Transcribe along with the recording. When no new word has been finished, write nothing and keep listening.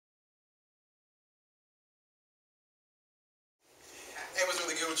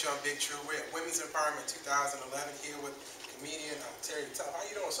Good with you. I'm Big True. We're at Women's Empowerment 2011 here with comedian Tuff. How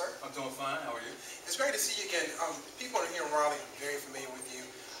you doing, sir? I'm doing fine. How are you? It's great to see you again. People here in Raleigh are very familiar with you.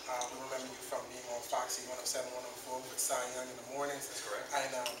 We remember you from being on Foxy 107, 104 with Cy Young in the mornings. That's correct. And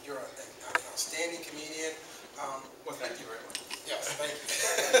you're an outstanding comedian. Well, thank you very much. Yes, thank you.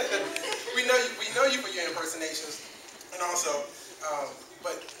 we know you for your impersonations, and also,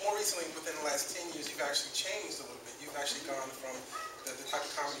 but more recently, within the last 10 years, you've actually changed a little bit. You've actually gone from the type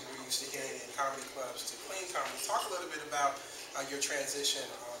of comedy we're used to hearing in comedy clubs to clean comedy. Talk a little bit about your transition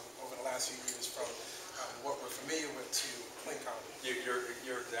over the last few years from what we're familiar with to clean comedy.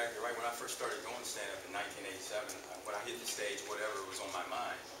 You're exactly right. When I first started going stand-up in 1987, when I hit the stage, whatever was on my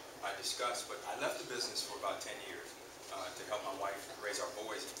mind, I discussed. But I left the business for about 10 years to help my wife raise our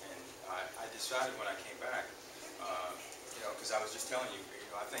boys. And I decided when I came back, because I was just telling you,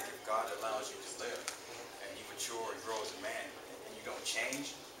 I think if God allows you to live and you mature and grow as a man and you don't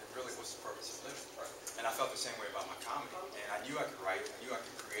change, then really what's the purpose of living? Right? And I felt the same way about my comedy. And I knew I could write, I knew I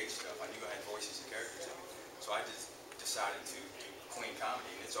could create stuff, I knew I had voices and characters in it. So I just decided to do clean comedy,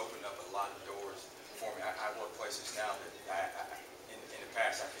 and it's opened up a lot of doors for me. I work places now that in the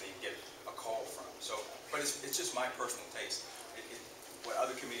past I couldn't even get a call from. So, but it's just my personal taste. What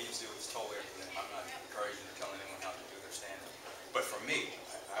other comedians do is totally different. I'm not encouraging or telling anyone how to do their stand-up. But for me,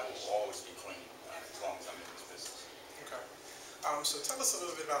 I will always be clean as long as I'm in this business. Okay. So tell us a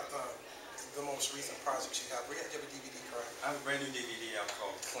little bit about the most recent projects you have. We have a DVD, correct? I have a brand new DVD out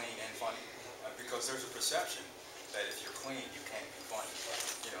called Clean and Funny, because there's a perception that if you're clean, you can't be funny.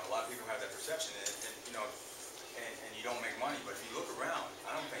 A lot of people have that perception, and you don't make money. But if you look around,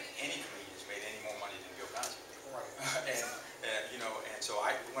 I don't think any comedian has made any more money than Bill Cosby. Right. and so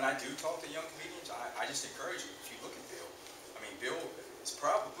when I do talk to young comedians, I just encourage you. If you look at Bill, I mean, Bill is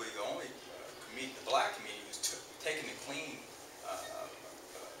probably the only the black comedian who's taken the clean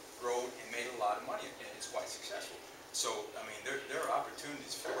road and made a lot of money, and it's quite successful. So, I mean, there are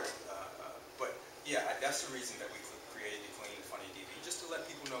opportunities for it. But yeah, that's the reason that we created the Clean and Funny DVD, just to let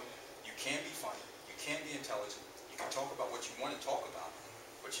people know you can be funny, you can be intelligent, you can talk about what you want to talk about,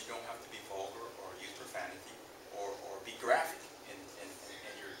 but you don't have to be vulgar or use profanity or be graphic in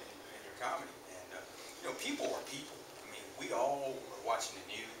your comedy. And people are people. I mean, we all are watching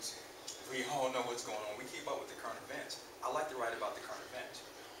the news. We all know what's going on. We keep up with the current events. I like to write about the current events.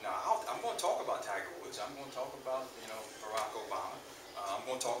 Now, I'm going to talk about Tiger Woods. I'm going to talk about, Barack Obama. I'm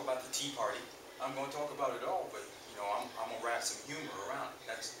going to talk about the Tea Party. I'm going to talk about it all, but, I'm going to wrap some humor around it.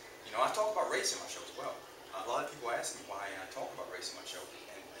 That's, I talk about race in my show as well. A lot of people ask me why I talk about race in my show.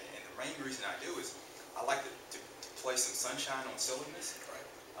 And the main reason I do is I like to play some sunshine on silliness. Right?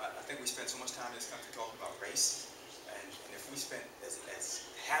 I think we spend so much time in this country talking about race. And if we spent as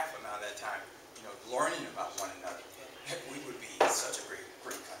half amount of that time, learning about one another, we would be such a great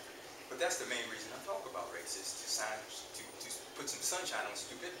country. But that's the main reason I talk about race, is to put some sunshine on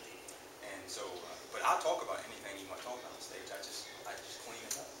stupidity. And so, but I'll talk about anything you want to talk about on stage. I just clean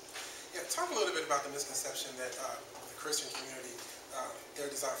it up. Yeah, talk a little bit about the misconception that the Christian community, their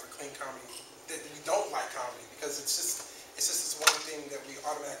desire for clean comedy, that we don't like comedy because it's just this one thing that we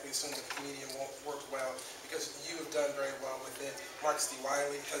automatically assume that the comedian won't work well, because you have done very well with it. Marcus D.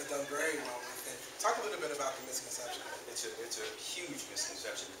 Wiley has done very well with it. Talk a little bit about the misconception. It's a huge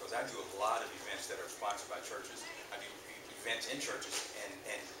misconception, because I do a lot of events that are sponsored by churches. I do events in churches, and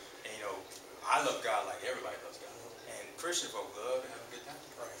I love God like everybody loves God. And Christian folk love to have a good time.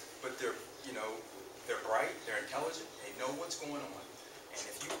 Right. But they're bright, they're intelligent, they know what's going on. And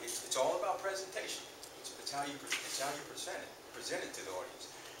it's all about presentation. It's how you present it to the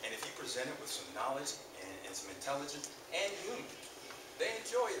audience. And if you present it with some knowledge and some intelligence and humor, they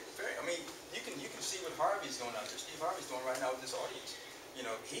enjoy it. You can see what Harvey's doing out there. Steve Harvey's doing right now with this audience.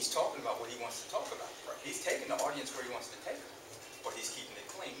 He's talking about what he wants to talk about. Right. He's taking the audience where he wants to take them, but he's keeping it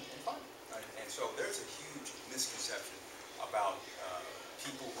clean and fun. Right? And so there's a huge misconception about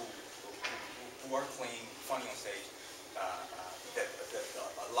people who are clean, funny on stage, that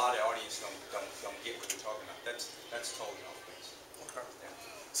a lot of audience don't get what they're talking about. That's totally off base. Okay. Yeah.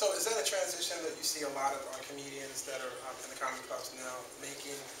 So is that a transition that you see a lot of comedians that are in the comedy clubs now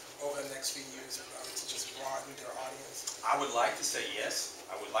making over the next few years to just broaden their audience? I would like to say yes.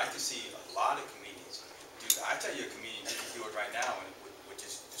 I would like to see a lot of comedians do that. I tell you, a comedian who can do it right now and would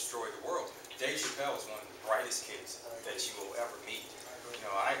just destroy the world. Dave Chappelle is one of the brightest kids that you will ever meet.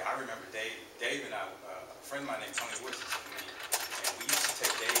 I remember Dave and I, a friend of mine named Tony Woods is a comedian, and we used to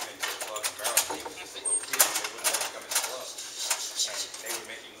take Dave into a club in Maryland. He was just a little kid. They wouldn't let him come in the club, and they would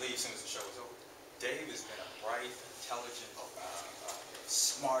make him leave as soon as the show was over. Dave has been a bright, intelligent,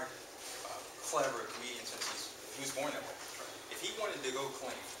 smart, clever comedian since he was born that way. if he wanted to go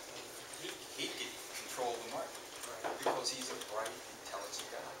clean, he could control the market because he's a bright, intelligent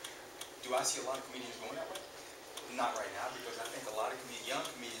guy. Do I see a lot of comedians going that way? Not right now, because I think a lot of young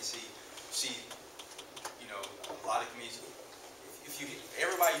comedians see, you know, a lot of comedians. If you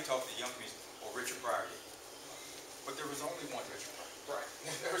everybody you talk to, young comedians, or Richard Pryor did, but there was only one Richard Pryor. Right.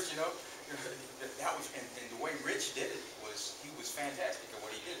 There was, you know, that was, and the way Rich did it was he was fantastic at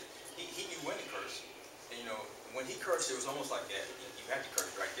what he did. He knew when to curse, and you know, when he cursed, it was almost like that. You had to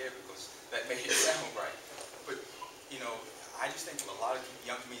curse right there because that made it sound right. But you know, I just think a lot of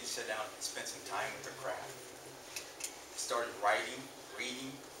young comedians sit down and spend some time with their craft, started writing,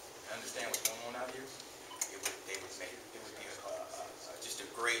 reading, understand what's going on out here. It would be just a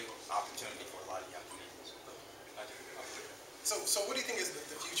great opportunity for a lot of young comedians. So what do you think is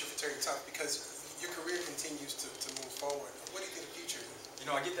the future for Terry Tuff? Because your career continues to move forward. What do you think the future is? You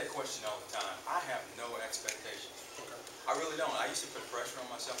know, I get that question all the time. I have no expectations. Okay. I really don't. I used to put pressure on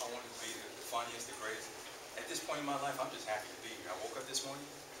myself. I wanted to be the funniest, the greatest. At this point in my life, I'm just happy to be here. I woke up this morning,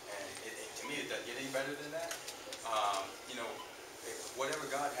 and to me, it doesn't get any better than that. You know, whatever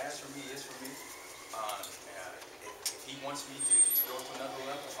God has for me is for me. If He wants me to go to another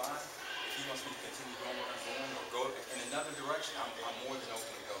level, fine. If He wants me to continue going where I'm going or go in another direction, I'm more than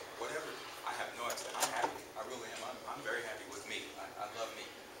open to go. Whatever, I have no expectation. I'm happy. I really am. I'm very happy with me. I love me.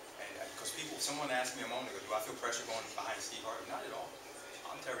 And because someone asked me a moment ago, do I feel pressure going behind Steve Harvey? Not at all.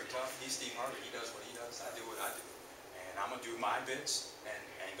 I'm Terry Tuff. He's Steve Harvey. He does what he does. I do what I do. And I'm going to do my bits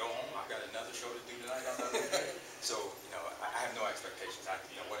and go home. I've got another show to do tonight. So, you know, I have no expectations.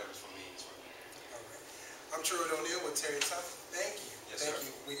 You know, whatever's for me is for me. Okay. I'm Truett O'Neill with Terry Tuff. Thank you. Yes, thank sir.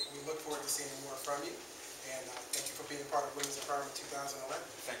 you. We look forward to seeing more from you. And thank you for being part of Women's Empowerment 2011.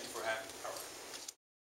 Thank you for having me. All right.